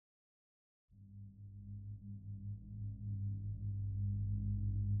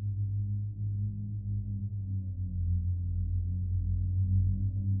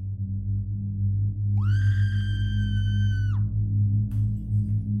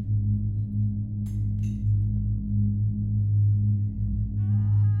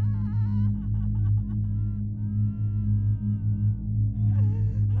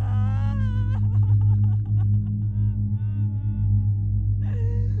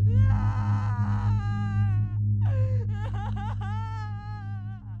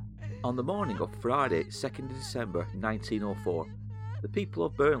On the morning of Friday, 2nd December 1904, the people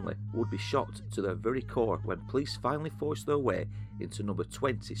of Burnley would be shocked to their very core when police finally forced their way into number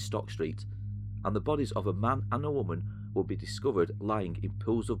 20 Stock Street, and the bodies of a man and a woman would be discovered lying in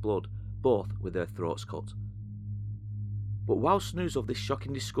pools of blood, both with their throats cut. But whilst news of this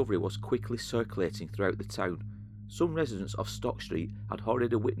shocking discovery was quickly circulating throughout the town, some residents of Stock Street had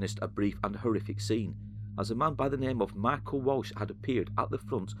already witnessed a brief and horrific scene, as a man by the name of Michael Walsh had appeared at the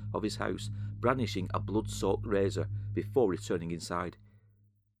front of his house brandishing a blood-soaked razor before returning inside.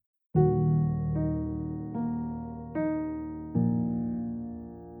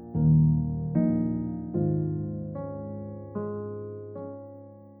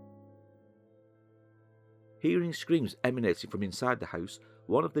 Hearing screams emanating from inside the house,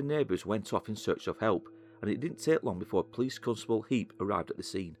 one of the neighbours went off in search of help, and it didn't take long before Police Constable Heap arrived at the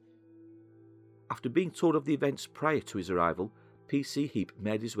scene. After being told of the events prior to his arrival, PC Heap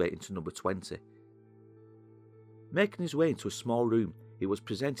made his way into number 20. Making his way into a small room, he was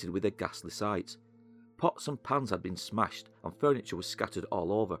presented with a ghastly sight. Pots and pans had been smashed and furniture was scattered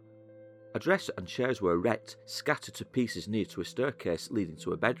all over. A dresser and chairs were wrecked, scattered to pieces near to a staircase leading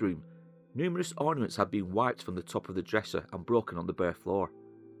to a bedroom. Numerous ornaments had been wiped from the top of the dresser and broken on the bare floor.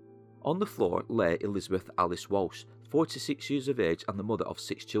 On the floor lay Elizabeth Alice Walsh, 46 years of age and the mother of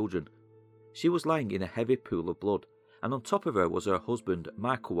 6 children. She was lying in a heavy pool of blood, and on top of her was her husband,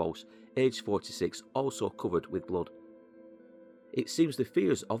 Michael Walsh, aged 46, also covered with blood. It seems the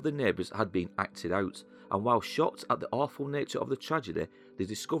fears of the neighbours had been acted out, and while shocked at the awful nature of the tragedy, the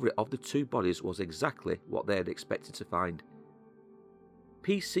discovery of the 2 bodies was exactly what they had expected to find.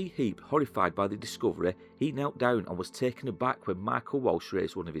 PC Heap, horrified by the discovery, he knelt down and was taken aback when Michael Walsh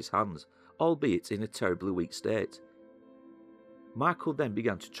raised one of his hands, albeit in a terribly weak state. Michael then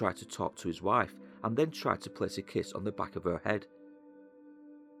began to try to talk to his wife, and then tried to place a kiss on the back of her head.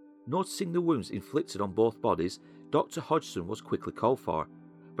 Noticing the wounds inflicted on both bodies, Dr. Hodgson was quickly called for,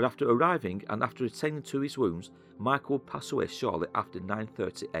 but after arriving and after attending to his wounds, Michael would pass away shortly after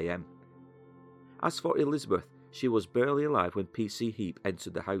 9:30 am. As for Elizabeth, she was barely alive when PC Heap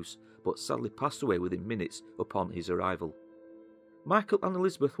entered the house, but sadly passed away within minutes upon his arrival. Michael and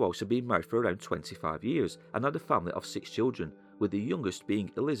Elizabeth Walsh had been married for around 25 years and had a family of 6 children, with the youngest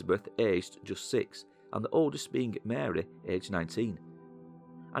being Elizabeth, aged just 6, and the oldest being Mary, aged 19.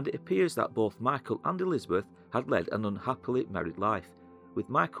 And it appears that both Michael and Elizabeth had led an unhappily married life, with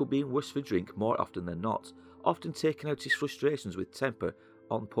Michael being worse for drink more often than not, often taking out his frustrations with temper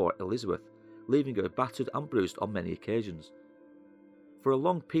on poor Elizabeth, leaving her battered and bruised on many occasions. For a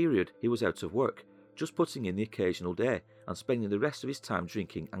long period he was out of work, just putting in the occasional day and spending the rest of his time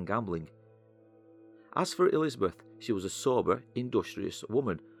drinking and gambling. As for Elizabeth, she was a sober, industrious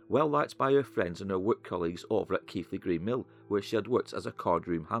woman, well liked by her friends and her work colleagues over at Keighley Green Mill, where she had worked as a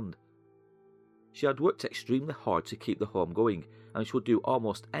cardroom hand. She had worked extremely hard to keep the home going, and she would do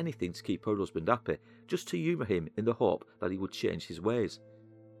almost anything to keep her husband happy, just to humour him in the hope that he would change his ways.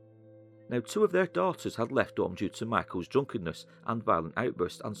 Now, 2 of their daughters had left home due to Michael's drunkenness and violent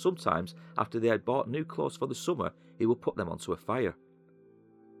outbursts, and sometimes, after they had bought new clothes for the summer, he would put them onto a fire.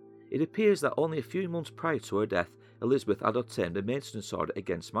 It appears that only a few months prior to her death, Elizabeth had obtained a maintenance order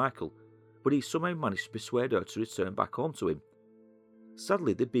against Michael, but he somehow managed to persuade her to return back home to him.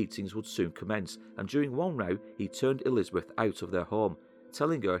 Sadly, the beatings would soon commence, and during one row he turned Elizabeth out of their home,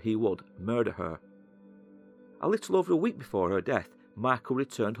 telling her he would murder her. A little over a week before her death, Michael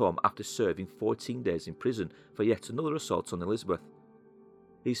returned home after serving 14 days in prison for yet another assault on Elizabeth.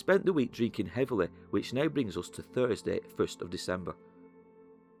 He spent the week drinking heavily, which now brings us to Thursday, 1st of December.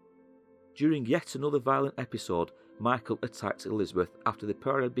 During yet another violent episode, Michael attacked Elizabeth after the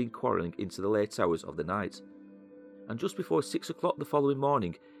pair had been quarrelling into the late hours of the night. And just before 6 o'clock the following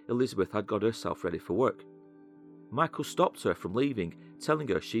morning, Elizabeth had got herself ready for work. Michael stopped her from leaving, telling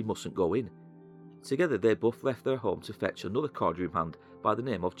her she mustn't go in. Together they both left their home to fetch another cardroom hand by the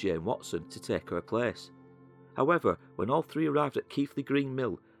name of Jane Watson to take her place. However, when all 3 arrived at Keighley Green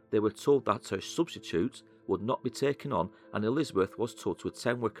Mill, they were told that her substitute would not be taken on, and Elizabeth was told to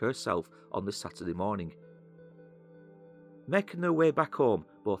attend work herself on the Saturday morning. Making their way back home,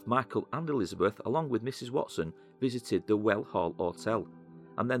 both Michael and Elizabeth, along with Mrs. Watson, visited the Well Hall Hotel,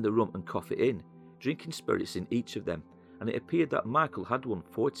 and then the Rum and Coffee Inn, drinking spirits in each of them, and it appeared that Michael had won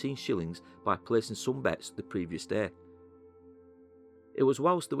 14 shillings by placing some bets the previous day. It was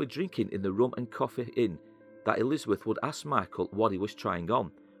whilst they were drinking in the Rum and Coffee Inn that Elizabeth would ask Michael what he was trying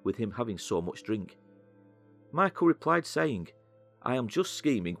on, with him having so much drink. Michael replied saying, "I am just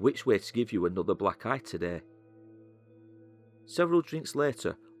scheming which way to give you another black eye today." Several drinks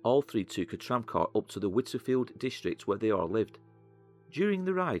later, all 3 took a tramcar up to the Whitterfield district where they all lived. During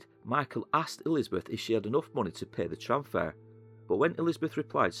the ride, Michael asked Elizabeth if she had enough money to pay the tram fare, but when Elizabeth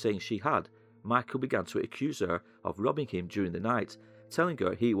replied saying she had, Michael began to accuse her of robbing him during the night, telling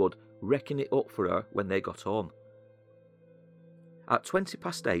her he would reckon it up for her when they got home. At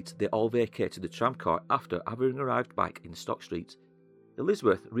 8:20, they all vacated the tramcar after having arrived back in Stock Street.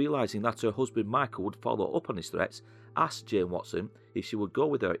 Elizabeth, realising that her husband Michael would follow up on his threats, asked Jane Watson if she would go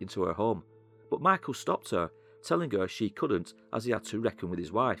with her into her home, but Michael stopped her, telling her she couldn't as he had to reckon with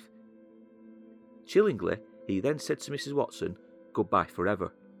his wife. Chillingly, he then said to Mrs. Watson, "Goodbye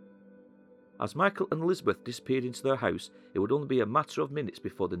forever." As Michael and Elizabeth disappeared into their house, it would only be a matter of minutes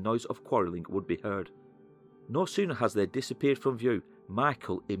before the noise of quarrelling would be heard. No sooner has they disappeared from view,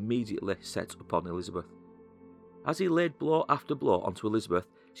 Michael immediately set upon Elizabeth. As he laid blow after blow onto Elizabeth,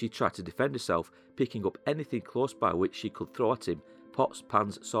 she tried to defend herself, picking up anything close by which she could throw at him, pots,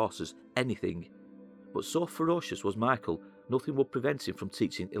 pans, saucers, anything. But so ferocious was Michael, nothing would prevent him from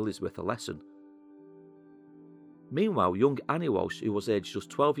teaching Elizabeth a lesson. Meanwhile, young Annie Walsh, who was aged just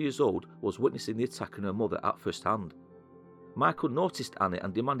 12 years old, was witnessing the attack on her mother at first hand. Michael noticed Annie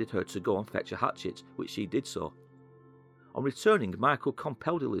and demanded her to go and fetch a hatchet, which she did so. On returning, Michael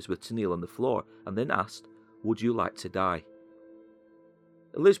compelled Elizabeth to kneel on the floor and then asked, "Would you like to die?"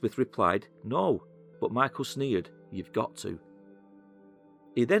 Elizabeth replied, "No," but Michael sneered, "You've got to."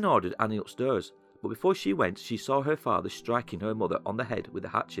 He then ordered Annie upstairs, but before she went, she saw her father striking her mother on the head with a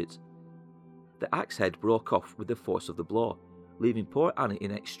hatchet. The axe head broke off with the force of the blow, leaving poor Annie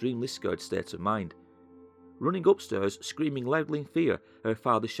in an extremely scared state of mind. Running upstairs, screaming loudly in fear, her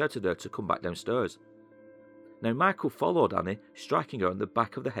father shouted at her to come back downstairs. Now Michael followed Annie, striking her on the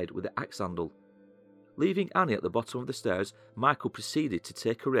back of the head with the axe handle. Leaving Annie at the bottom of the stairs, Michael proceeded to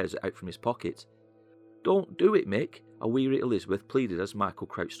take a razor out from his pocket. "Don't do it, Mick," a weary Elizabeth pleaded as Michael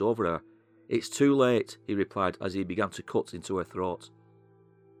crouched over her. "It's too late," he replied as he began to cut into her throat.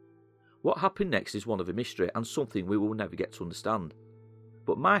 What happened next is one of a mystery and something we will never get to understand.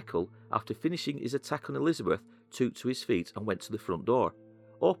 But Michael, after finishing his attack on Elizabeth, took to his feet and went to the front door,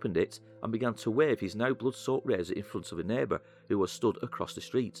 opened it and began to wave his now blood-soaked razor in front of a neighbour who was stood across the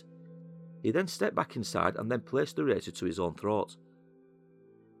street. He then stepped back inside and then placed the razor to his own throat.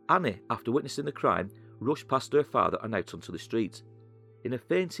 Annie, after witnessing the crime, rushed past her father and out onto the street. In a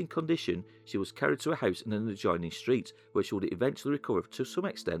fainting condition, she was carried to a house in an adjoining street, where she would eventually recover to some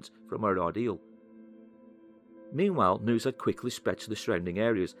extent from her ordeal. Meanwhile, news had quickly spread to the surrounding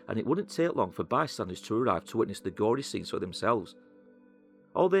areas, and it wouldn't take long for bystanders to arrive to witness the gory scenes for themselves.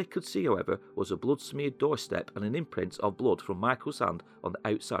 All they could see, however, was a blood-smeared doorstep and an imprint of blood from Michael's hand on the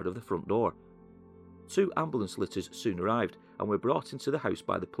outside of the front door. 2 ambulance litters soon arrived and were brought into the house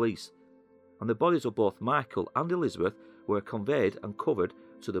by the police, and the bodies of both Michael and Elizabeth were conveyed and covered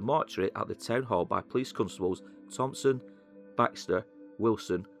to the mortuary at the town hall by police constables Thompson, Baxter,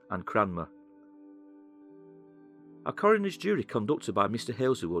 Wilson and Cranmer. A coroner's jury conducted by Mr.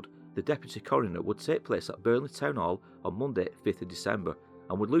 Haleswood, the deputy coroner, would take place at Burnley Town Hall on Monday 5th of December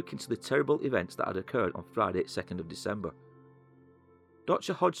and would look into the terrible events that had occurred on Friday 2nd of December.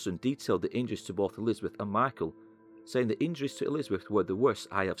 Dr. Hodgson detailed the injuries to both Elizabeth and Michael, saying the injuries to Elizabeth were the worst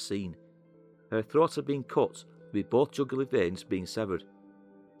I have seen. Her throat had been cut, with both jugular veins being severed.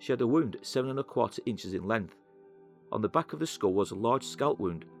 She had a wound 7¼ inches in length. On the back of the skull was a large scalp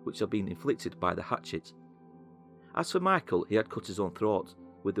wound which had been inflicted by the hatchet. As for Michael, he had cut his own throat,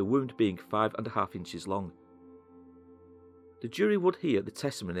 with the wound being 5½ inches long. The jury would hear the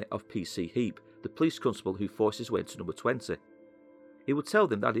testimony of P.C. Heap, the police constable who forced his way into number 20. He would tell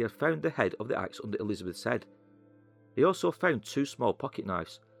them that he had found the head of the axe under Elizabeth's head. He also found 2 small pocket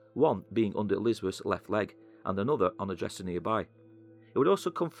knives, one being under Elizabeth's left leg and another on a dresser nearby. He would also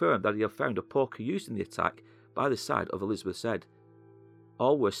confirm that he had found a poker used in the attack by the side of Elizabeth's head.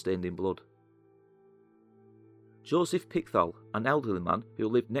 All were stained in blood. Joseph Pickthall, an elderly man who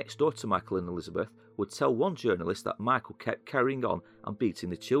lived next door to Michael and Elizabeth, would tell one journalist that Michael kept carrying on and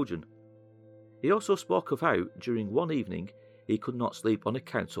beating the children. He also spoke of how, during one evening, he could not sleep on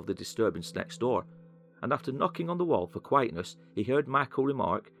account of the disturbance next door, and after knocking on the wall for quietness, he heard Michael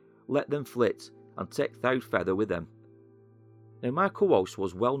remark, "Let them flit, and take thou feather with them." Now Michael Walsh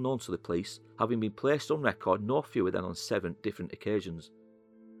was well known to the police, having been placed on record no fewer than on 7 different occasions.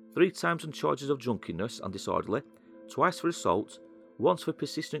 3 times on charges of drunkenness and disorderly, twice for assault, once for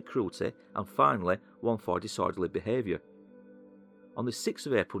persistent cruelty, and finally one for disorderly behaviour. On the 6th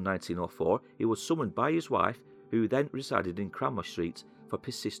of April 1904, he was summoned by his wife, who then resided in Cranmer Street, for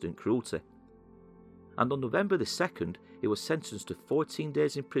persistent cruelty. And on November the 2nd, he was sentenced to 14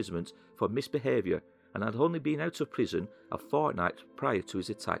 days imprisonment for misbehaviour and had only been out of prison a fortnight prior to his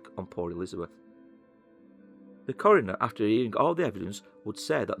attack on poor Elizabeth. The coroner, after hearing all the evidence, would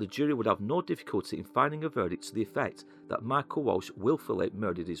say that the jury would have no difficulty in finding a verdict to the effect that Michael Walsh willfully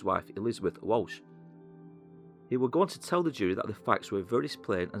murdered his wife Elizabeth Walsh. He would go on to tell the jury that the facts were very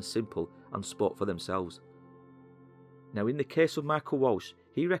plain and simple and spoke for themselves. Now, in the case of Michael Walsh,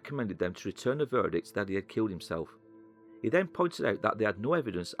 he recommended them to return a verdict that he had killed himself. He then pointed out that they had no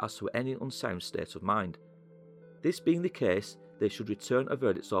evidence as to any unsound state of mind. This being the case, they should return a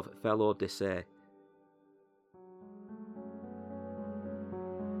verdict of felo de se.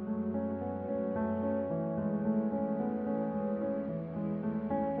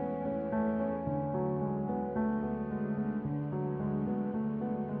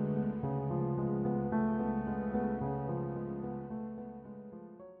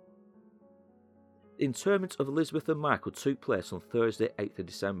 The interment of Elizabeth and Michael took place on Thursday, 8th of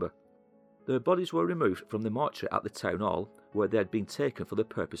December. Their bodies were removed from the mortuary at the town hall, where they had been taken for the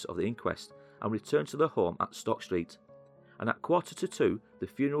purpose of the inquest, and returned to their home at Stock Street. And at 1:45, the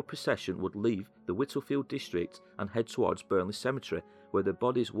funeral procession would leave the Whittlefield district and head towards Burnley Cemetery, where their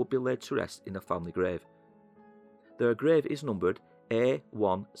bodies would be laid to rest in a family grave. Their grave is numbered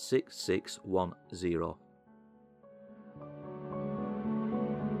A16610.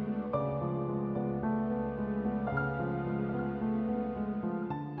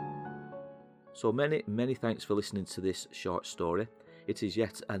 So many thanks for listening to this short story. It is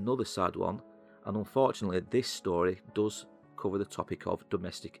yet another sad one, and unfortunately this story does cover the topic of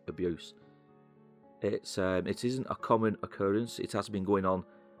domestic abuse. It isn't a common occurrence. It has been going on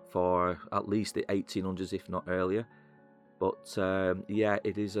for at least the 1800s, if not earlier. But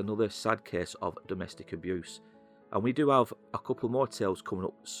it is another sad case of domestic abuse. And we do have a couple more tales coming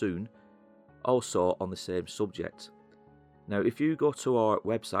up soon, also on the same subject. Now, if you go to our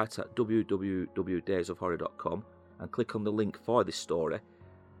website at www.daysofhorror.com and click on the link for this story,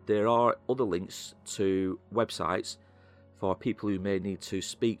 there are other links to websites for people who may need to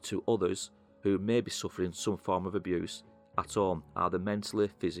speak to others who may be suffering some form of abuse at home, either mentally,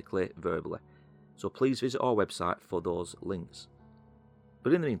 physically, verbally. So please visit our website for those links.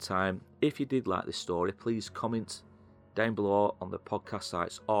 But in the meantime, if you did like this story, please comment down below on the podcast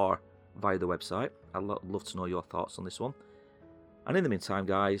sites or via the website. I'd love to know your thoughts on this one. And in the meantime,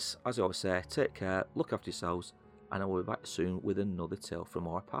 guys, as I always say, take care, look after yourselves, and I will be back soon with another tale from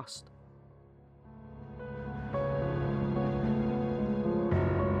our past.